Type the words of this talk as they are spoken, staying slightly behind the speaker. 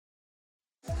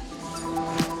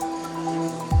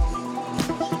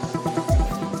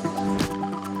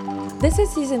This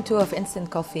is season 2 of Instant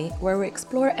Coffee, where we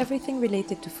explore everything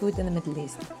related to food in the Middle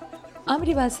East. I'm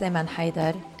Ribal Sleiman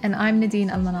Haidar. And I'm Nadine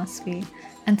Al-Manasfi.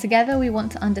 And together we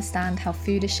want to understand how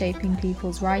food is shaping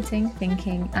people's writing,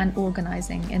 thinking, and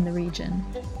organizing in the region.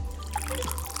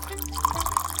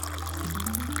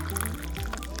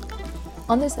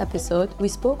 On this episode, we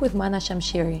spoke with Mana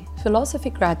Shamshiri,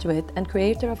 philosophy graduate and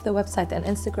creator of the website and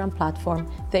Instagram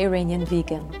platform, The Iranian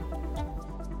Vegan.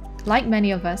 Like many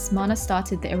of us, Mana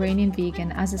started The Iranian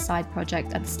Vegan as a side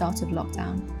project at the start of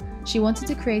lockdown. She wanted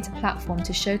to create a platform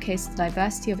to showcase the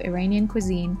diversity of Iranian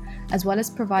cuisine, as well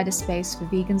as provide a space for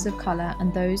vegans of colour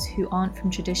and those who aren't from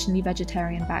traditionally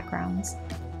vegetarian backgrounds.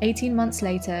 18 months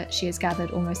later, she has gathered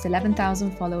almost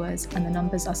 11,000 followers, and the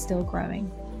numbers are still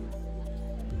growing.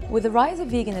 With the rise of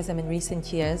veganism in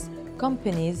recent years,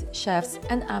 companies, chefs,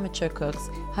 and amateur cooks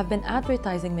have been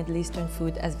advertising Middle Eastern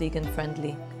food as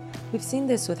vegan-friendly. We've seen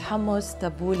this with hummus,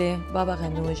 tabbouleh, baba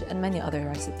ghanoush, and many other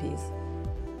recipes.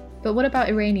 But what about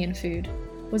Iranian food?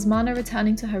 Was Mana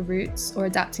returning to her roots or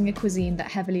adapting a cuisine that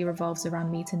heavily revolves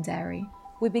around meat and dairy?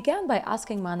 We began by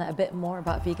asking Mana a bit more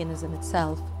about veganism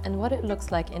itself and what it looks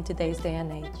like in today's day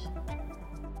and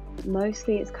age.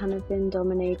 Mostly it's kind of been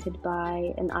dominated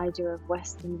by an idea of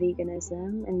Western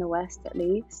veganism, in the West at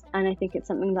least. And I think it's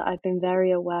something that I've been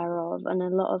very aware of, and a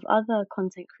lot of other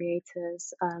content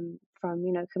creators from,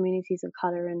 communities of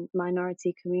colour and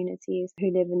minority communities who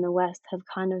live in the West have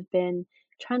kind of been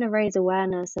trying to raise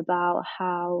awareness about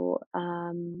how,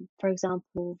 for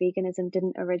example, veganism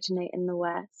didn't originate in the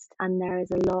West, and there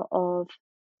is a lot of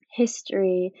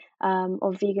history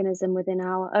of veganism within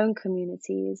our own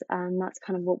communities, and that's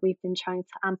kind of what we've been trying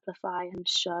to amplify and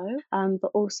show,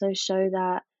 but also show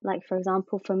that, like, for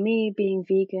example, for me, being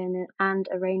vegan and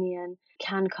Iranian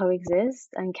can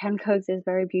coexist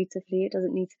very beautifully. It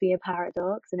doesn't need to be a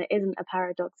paradox, and it isn't a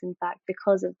paradox, in fact,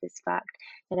 because of this fact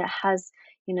that it has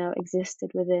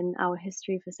existed within our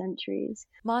history for centuries.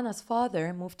 Mana's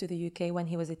father moved to the UK when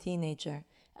he was a teenager,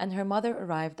 and her mother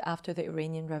arrived after the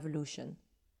Iranian Revolution.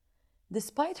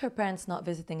 Despite her parents not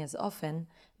visiting as often,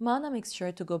 Mana makes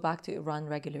sure to go back to Iran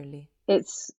regularly.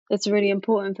 It's really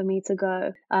important for me to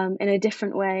go in a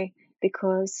different way,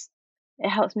 because it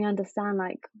helps me understand,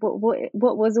 like, what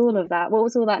was all of that? What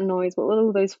was all that noise? What were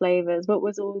all those flavors? What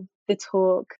was all the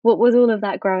talk? What was all of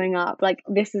that growing up? Like,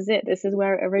 this is it. This is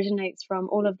where it originates from.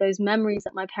 All of those memories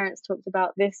that my parents talked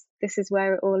about. This is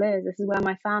where it all is. This is where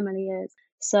my family is.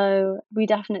 So we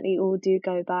definitely all do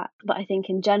go back. But I think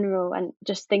in general, and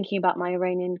just thinking about my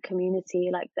Iranian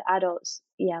community, like the adults,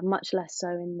 much less so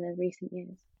in the recent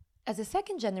years. As a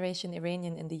second-generation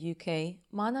Iranian in the UK,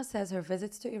 Mana says her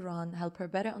visits to Iran help her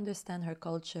better understand her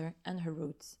culture and her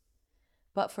roots.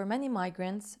 But for many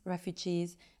migrants,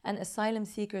 refugees, and asylum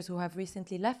seekers who have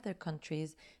recently left their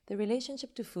countries, the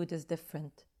relationship to food is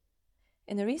different.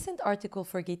 In a recent article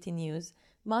for Getty News,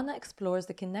 Mana explores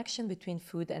the connection between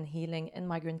food and healing in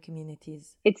migrant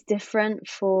communities. It's different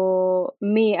for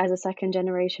me as a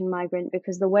second-generation migrant,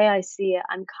 because the way I see it,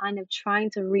 I'm kind of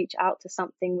trying to reach out to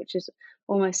something which is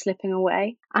almost slipping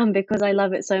away. And because I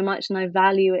love it so much and I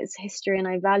value its history and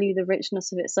I value the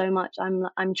richness of it so much,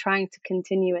 I'm trying to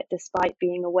continue it despite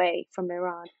being away from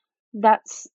Iran.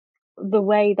 That's the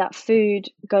way that food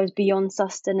goes beyond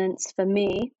sustenance for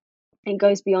me. It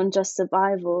goes beyond just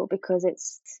survival, because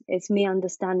it's me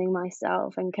understanding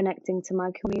myself and connecting to my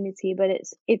community. But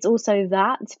it's also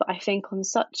that, but I think on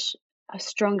such a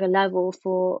stronger level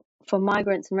for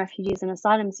migrants and refugees and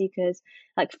asylum seekers,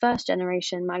 like first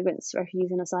generation migrants, refugees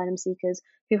and asylum seekers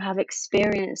who have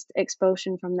experienced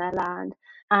expulsion from their land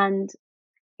and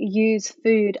use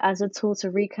food as a tool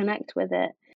to reconnect with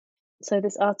it. So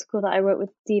this article that I wrote with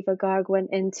Diva Garg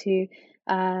went into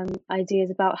ideas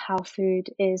about how food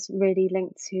is really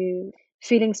linked to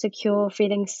feeling secure,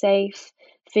 feeling safe,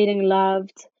 feeling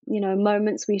loved,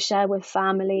 moments we share with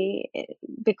family,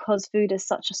 because food is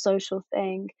such a social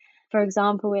thing. For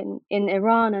example, in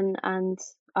Iran and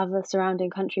other surrounding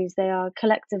countries, they are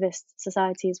collectivist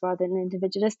societies rather than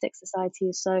individualistic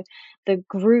societies. So the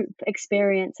group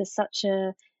experience is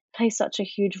plays such a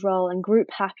huge role, and group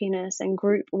happiness and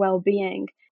group well-being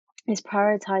is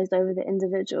prioritized over the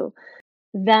individual.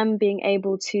 Them being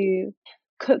able to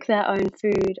cook their own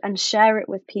food and share it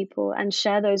with people and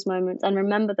share those moments and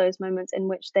remember those moments in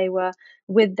which they were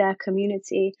with their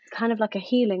community, kind of like a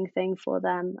healing thing for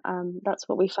them. That's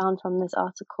what we found from this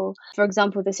article. For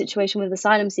example, the situation with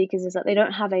asylum seekers is that they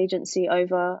don't have agency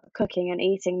over cooking and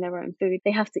eating their own food.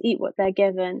 They have to eat what they're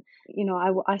given.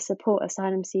 I support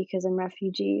asylum seekers and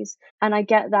refugees, and I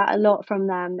get that a lot from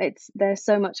them. There's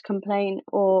so much complaint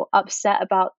or upset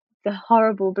about the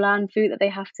horrible bland food that they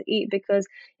have to eat, because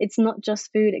it's not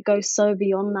just food, it goes so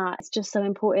beyond that. It's just so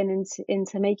important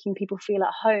into making people feel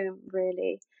at home,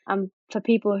 really. And for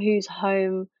people whose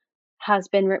home has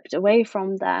been ripped away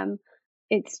from them,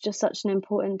 it's just such an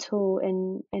important tool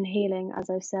in healing, as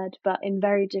I've said, but in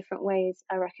very different ways.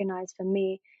 I recognize for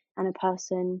me and a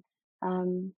person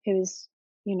who is,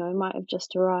 might have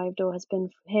just arrived or has been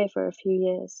here for a few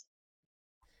years.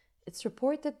 It's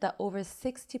reported that over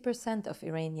 60% of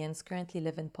Iranians currently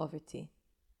live in poverty.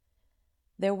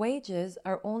 Their wages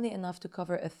are only enough to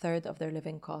cover a third of their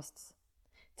living costs.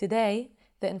 Today,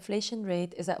 the inflation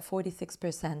rate is at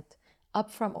 46%,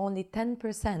 up from only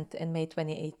 10% in May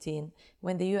 2018,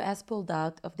 when the US pulled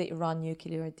out of the Iran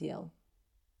nuclear deal.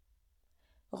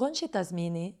 Ghunshi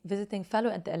Tazmini, visiting fellow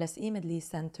at the LSE Middle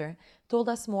East Center, told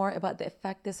us more about the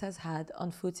effect this has had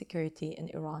on food security in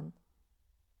Iran.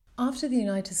 After the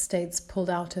United States pulled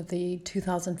out of the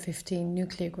 2015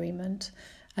 nuclear agreement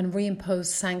and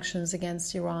reimposed sanctions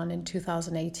against Iran in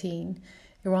 2018,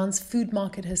 Iran's food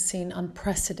market has seen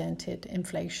unprecedented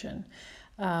inflation,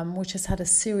 which has had a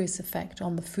serious effect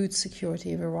on the food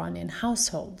security of Iranian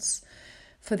households.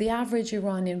 For the average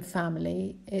Iranian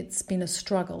family, it's been a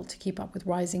struggle to keep up with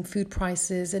rising food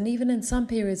prices and even in some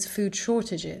periods food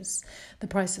shortages. The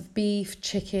price of beef,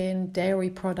 chicken,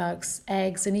 dairy products,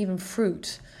 eggs and even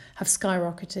fruit have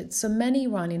skyrocketed. So many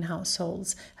Iranian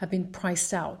households have been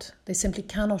priced out. They simply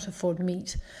cannot afford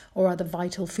meat or other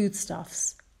vital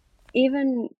foodstuffs.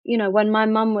 Even, when my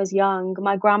mum was young,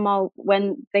 my grandma,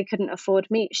 when they couldn't afford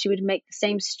meat, she would make the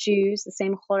same stews, the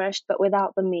same khoresht, but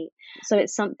without the meat. So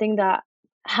it's something that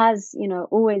has,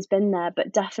 always been there,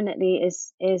 but definitely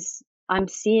is I'm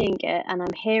seeing it and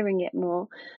I'm hearing it more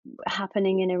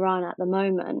happening in Iran at the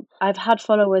moment. I've had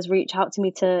followers reach out to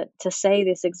me to say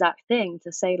this exact thing,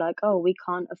 to say like, oh, we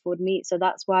can't afford meat, so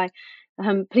that's why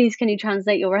please can you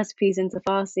translate your recipes into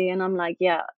Farsi? And I'm like,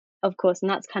 yeah, of course. And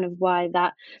that's kind of why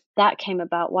that came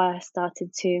about, why I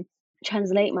started to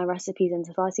translate my recipes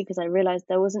into Farsi, because I realized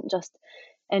there wasn't just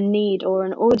a need or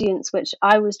an audience which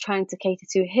I was trying to cater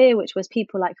to here, which was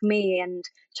people like me and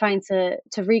trying to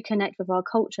reconnect with our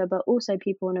culture, but also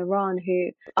people in Iran who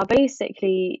are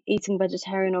basically eating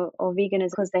vegetarian or vegan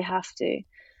because they have to.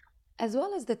 As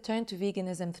well as the turn to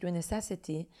veganism through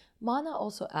necessity, Mana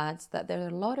also adds that there are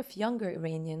a lot of younger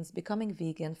Iranians becoming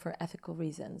vegan for ethical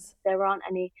reasons. There aren't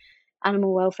any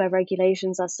animal welfare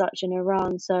regulations as such in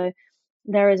Iran, so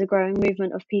there is a growing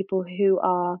movement of people who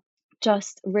are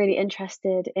just really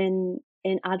interested in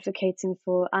advocating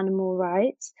for animal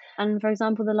rights. And for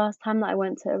example, the last time that I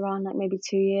went to Iran, like maybe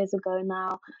 2 years ago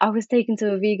now, I was taken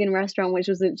to a vegan restaurant, which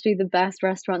was literally the best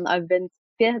restaurant that I've been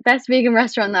the best vegan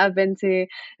restaurant that I've been to.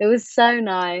 It was so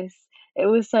nice. It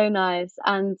was so nice.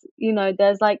 And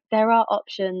there are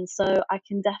options, so I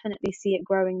can definitely see it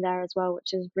growing there as well,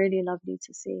 which is really lovely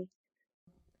to see.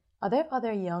 Are there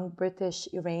other young British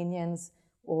Iranians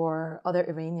or other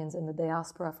Iranians in the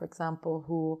diaspora, for example,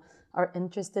 who are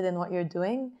interested in what you're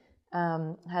doing?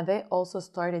 Have they also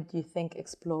started, do you think,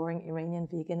 exploring Iranian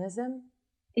veganism?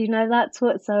 That's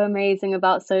what's so amazing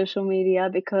about social media,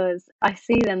 because I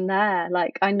see them there.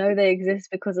 Like, I know they exist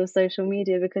because of social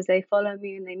media, because they follow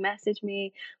me and they message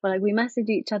me, or like we message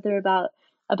each other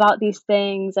about these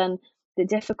things and the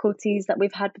difficulties that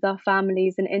we've had with our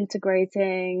families and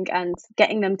integrating and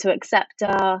getting them to accept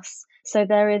us. So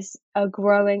there is a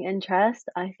growing interest,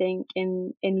 I think,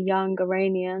 in young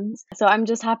Iranians. So I'm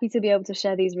just happy to be able to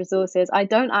share these resources. I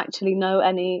don't actually know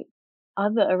any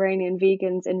other Iranian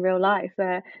vegans in real life.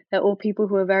 They're all people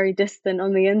who are very distant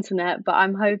on the internet, but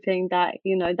I'm hoping that,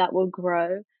 that will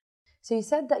grow. So you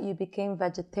said that you became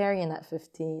vegetarian at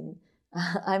 15.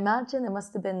 I imagine it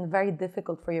must have been very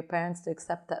difficult for your parents to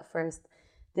accept at first.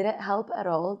 Did it help at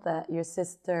all that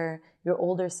your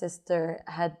older sister,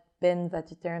 had been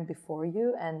vegetarian before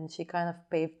you and she kind of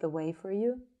paved the way for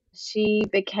you? She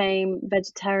became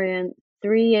vegetarian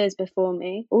 3 years before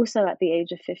me, also at the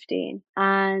age of 15.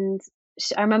 And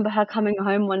I remember her coming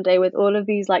home one day with all of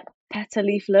these like PETA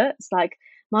leaflets, like,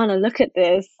 Mana, look at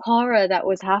this horror that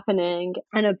was happening,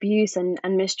 and abuse and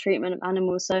mistreatment of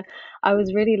animals. So I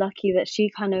was really lucky that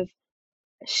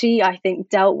she, I think,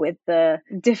 dealt with the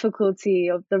difficulty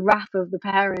of the wrath of the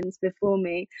parents before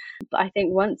me. But I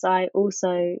think once I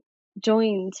also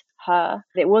joined her,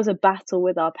 it was a battle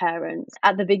with our parents.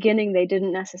 At the beginning, they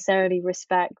didn't necessarily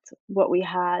respect what we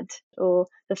had or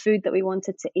the food that we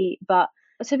wanted to eat. But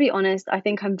To be honest, I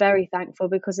think I'm very thankful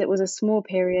because it was a small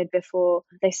period before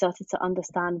they started to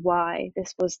understand why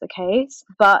this was the case.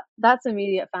 But that's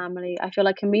immediate family. I feel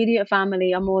like immediate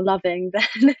family are more loving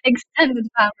than extended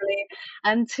family.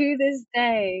 And to this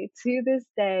day,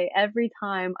 every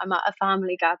time I'm at a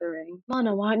family gathering,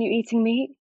 Mana, why aren't you eating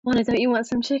meat? Mana, don't you want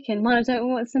some chicken? Mana, don't you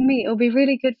want some meat? It'll be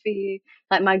really good for you.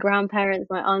 Like my grandparents,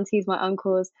 my aunties, my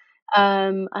uncles.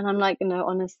 And I'm like, no,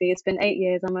 honestly, it's been 8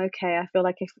 years. I'm okay. I feel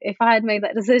like if I had made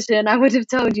that decision, I would have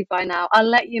told you by now. I'll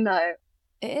let you know.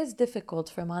 It is difficult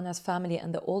for Mana's family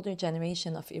and the older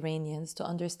generation of Iranians to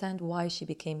understand why she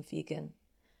became vegan.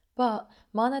 But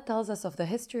Mana tells us of the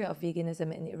history of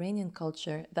veganism in Iranian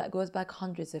culture that goes back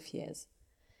hundreds of years.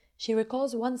 She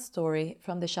recalls one story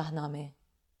from the Shahnameh.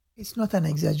 It's not an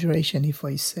exaggeration if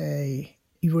I say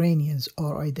Iranians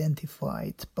are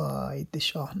identified by the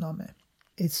Shahnameh.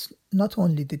 It's not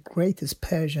only the greatest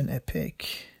Persian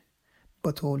epic,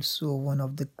 but also one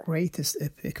of the greatest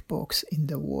epic books in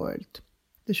the world.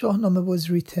 The Shahnameh was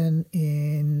written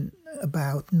in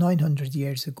about 900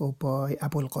 years ago by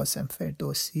Abul Qasim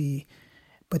Ferdowsi,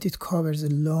 but it covers a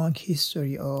long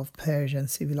history of Persian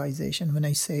civilization. When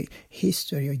I say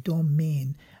history, I don't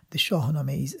mean the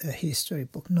Shahnameh is a history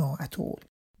book, no, at all.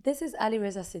 This is Ali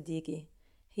Reza Siddiqui.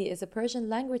 He is a Persian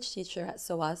language teacher at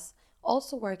SOAS,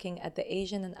 also working at the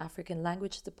Asian and African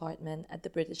Language Department at the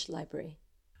British Library.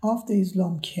 After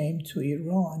Islam came to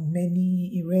Iran,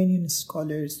 many Iranian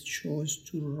scholars chose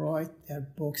to write their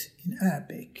books in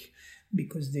Arabic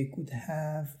because they could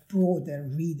have broader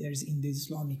readers in the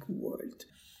Islamic world.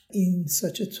 In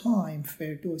such a time,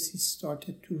 Ferdowsi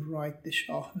started to write the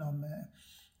Shahnameh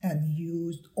and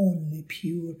used only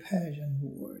pure Persian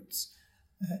words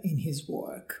in his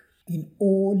work. In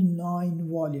all 9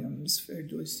 volumes,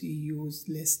 Ferdowsi used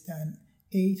less than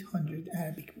 800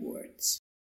 Arabic words.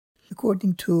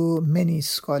 According to many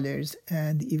scholars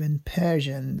and even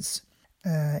Persians,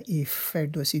 if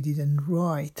Ferdowsi didn't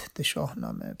write the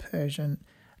Shahnameh, Persian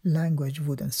language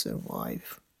wouldn't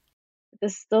survive. The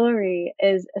story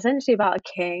is essentially about a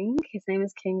king. His name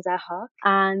is King Zahak,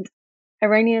 and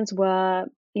Iranians were,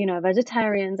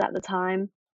 vegetarians at the time.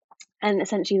 And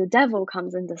essentially the devil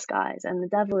comes in disguise, and the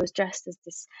devil is dressed as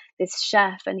this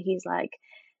chef, and he's like,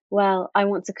 well, I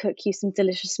want to cook you some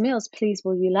delicious meals. Please,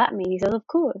 will you let me? He says, of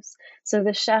course. So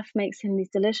the chef makes him these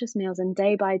delicious meals, and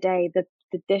day by day, the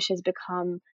dishes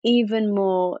become even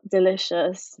more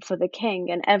delicious for the king.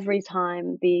 And every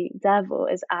time the devil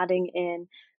is adding in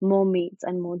more meat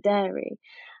and more dairy.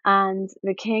 And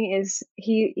the king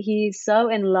he's so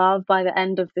in love by the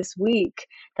end of this week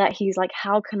that he's like,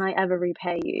 how can I ever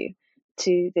repay you?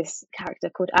 To this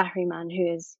character called Ahriman,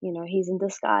 who is, he's in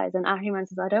disguise. And Ahriman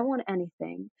says, I don't want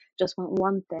anything, just want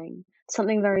one thing,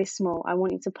 something very small. I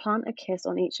want you to plant a kiss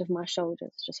on each of my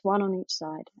shoulders, just one on each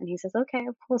side. And he says, okay,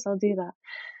 of course, I'll do that.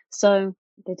 So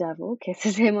the devil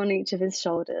kisses him on each of his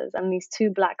shoulders, and these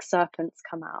 2 black serpents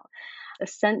come out.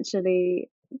 Essentially,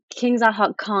 King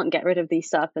Zahak can't get rid of these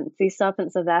serpents. These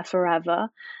serpents are there forever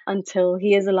until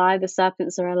he is alive. The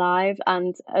serpents are alive,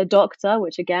 and a doctor,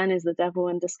 which again is the devil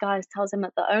in disguise, tells him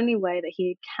that the only way that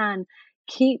he can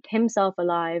keep himself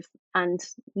alive and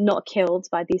not killed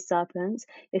by these serpents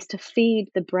is to feed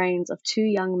the brains of 2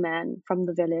 young men from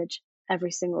the village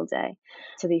every single day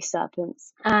to these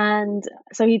serpents. And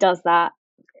so he does that.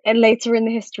 And later in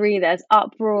the history, there's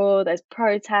uproar, there's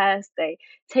protest. They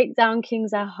take down King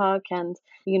Zahak and,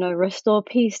 restore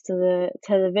peace to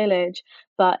the village.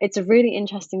 But it's a really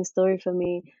interesting story for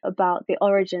me about the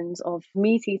origins of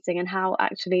meat eating and how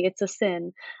actually it's a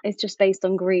sin. It's just based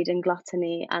on greed and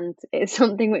gluttony, and it's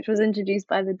something which was introduced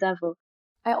by the devil.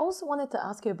 I also wanted to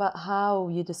ask you about how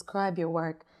you describe your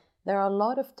work. There are a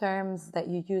lot of terms that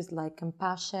you use like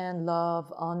compassion,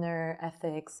 love, honor,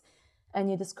 ethics, and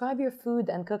you describe your food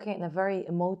and cooking in a very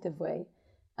emotive way.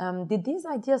 Did these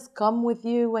ideas come with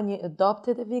you when you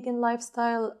adopted a vegan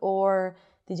lifestyle, or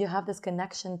did you have this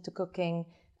connection to cooking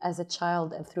as a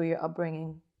child and through your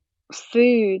upbringing?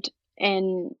 Food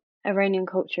in Iranian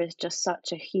culture is just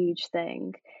such a huge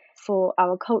thing for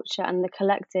our culture and the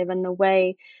collective, and the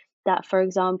way that, for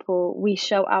example, we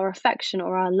show our affection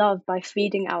or our love by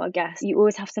feeding our guests. You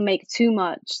always have to make too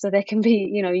much so they can be,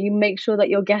 you make sure that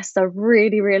your guests are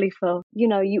really, really full.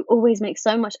 You always make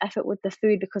so much effort with the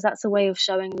food because that's a way of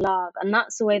showing love. And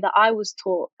that's the way that I was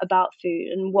taught about food,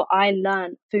 and what I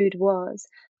learned food was.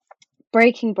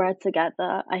 Breaking bread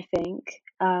together, I think,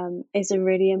 is a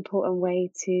really important way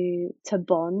to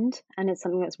bond, and it's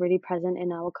something that's really present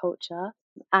in our culture.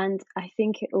 And I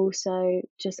think it also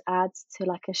just adds to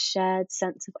like a shared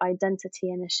sense of identity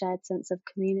and a shared sense of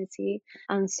community.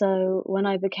 And so when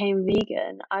I became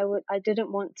vegan, I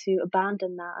didn't want to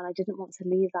abandon that, and I didn't want to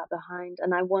leave that behind.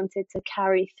 And I wanted to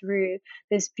carry through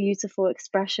this beautiful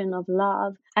expression of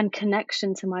love and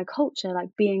connection to my culture, like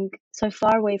being so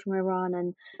far away from Iran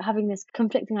and having this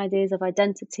conflicting ideas of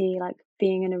identity, like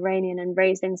being an Iranian and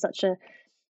raised in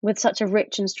with such a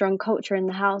rich and strong culture in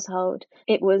the household.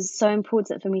 It was so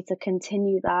important for me to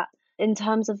continue that. In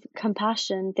terms of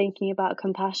compassion, thinking about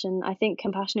compassion, I think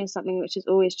compassion is something which has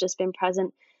always just been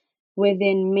present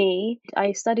within me.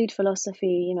 I studied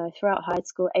philosophy, throughout high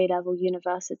school, A-level,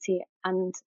 university,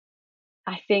 and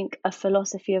I think a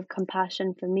philosophy of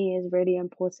compassion for me is really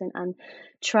important, and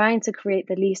trying to create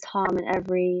the least harm in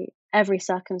every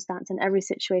circumstance and every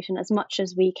situation as much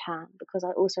as we can, because I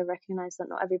also recognize that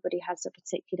not everybody has a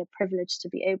particular privilege to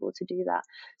be able to do that.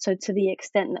 So to the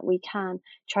extent that we can,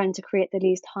 trying to create the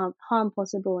least harm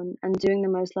possible, and doing the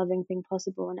most loving thing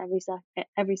possible in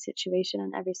every situation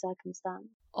and every circumstance.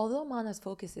 Although Mana's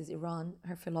focus is Iran,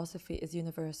 her philosophy is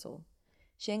universal.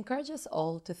 She encourages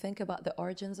all to think about the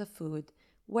origins of food.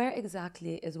 Where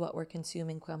exactly is what we're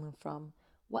consuming coming from?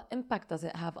 What impact does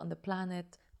it have on the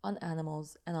planet, on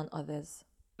animals, and on others?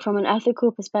 From an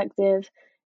ethical perspective,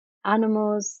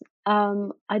 animals,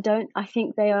 I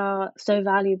think they are so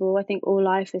valuable. I think all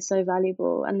life is so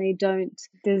valuable, and they don't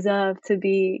deserve to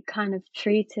be kind of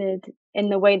treated in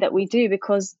the way that we do,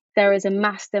 because there is a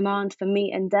mass demand for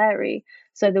meat and dairy.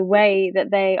 So the way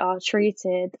that they are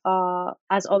treated are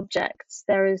as objects.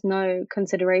 There is no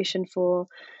consideration for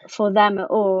them at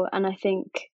all. And I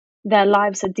think their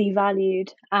lives are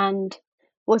devalued. And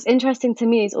what's interesting to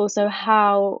me is also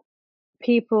how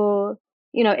people,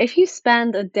 if you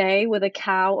spend a day with a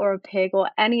cow or a pig or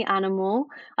any animal,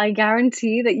 I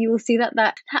guarantee that you will see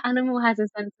that animal has a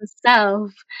sense of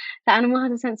self. That animal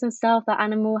has a sense of self. That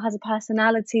animal has a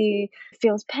personality. It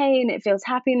feels pain. It feels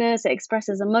happiness. It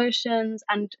expresses emotions.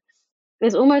 And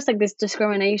there's almost like this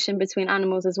discrimination between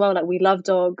animals as well. Like, we love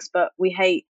dogs, but we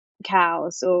hate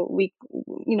cows. Or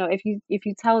if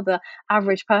you tell the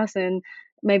average person,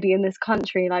 maybe in this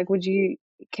country, like, would you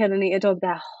kill and eat a dog,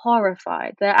 they're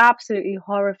horrified. They're absolutely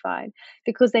horrified,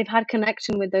 because they've had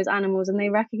connection with those animals and they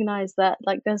recognize that,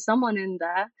 like, there's someone in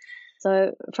there.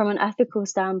 So from an ethical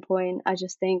standpoint, I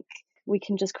just think we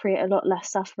can just create a lot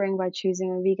less suffering by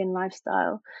choosing a vegan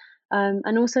lifestyle.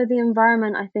 And also the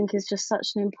environment, I think, is just such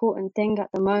an important thing at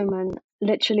the moment.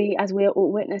 Literally, as we're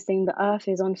all witnessing, the earth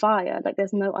is on fire. Like,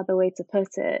 there's no other way to put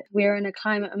it. We're in a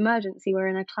climate emergency. We're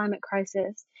in a climate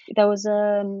crisis. There was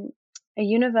a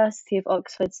University of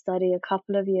Oxford study a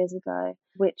couple of years ago,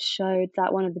 which showed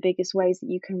that one of the biggest ways that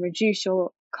you can reduce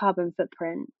your carbon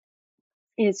footprint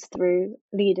is through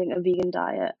leading a vegan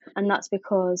diet. And that's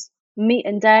because meat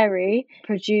and dairy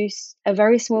produce a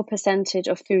very small percentage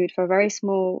of food for a very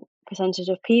small percentage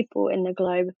of people in the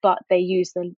globe, but they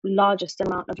use the largest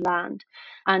amount of land.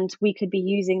 And we could be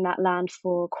using that land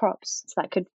for crops that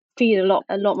could feed a lot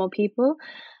more people.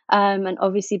 And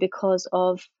obviously, because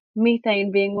of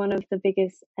methane being one of the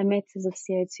biggest emitters of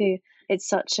CO2, it's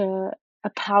such a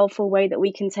powerful way that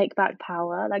we can take back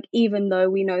power. Like, even though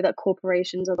we know that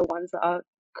corporations are the ones that are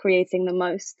creating the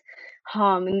most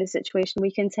harm in this situation,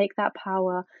 we can take that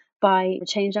power by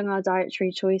changing our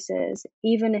dietary choices.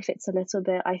 Even if it's a little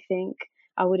bit, I think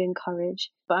I would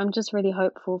encourage. But I'm just really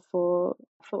hopeful for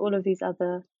all of these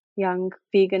other young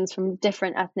vegans from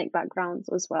different ethnic backgrounds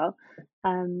as well,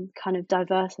 kind of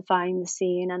diversifying the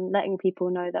scene and letting people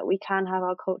know that we can have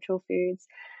our cultural foods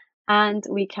and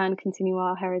we can continue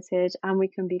our heritage and we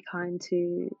can be kind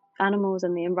to animals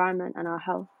and the environment and our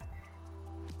health.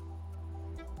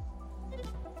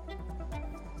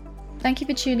 Thank you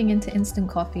for tuning into Instant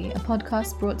Coffee, a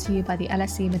podcast brought to you by the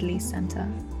LSE Middle East Centre.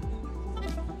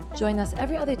 Join us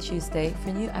every other Tuesday for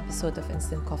a new episode of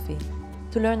Instant Coffee.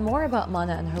 To learn more about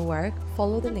Mana and her work,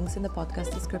 follow the links in the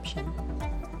podcast description.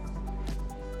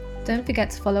 Don't forget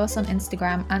to follow us on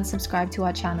Instagram and subscribe to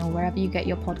our channel wherever you get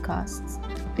your podcasts.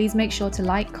 Please make sure to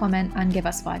like, comment, and give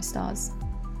us 5 stars.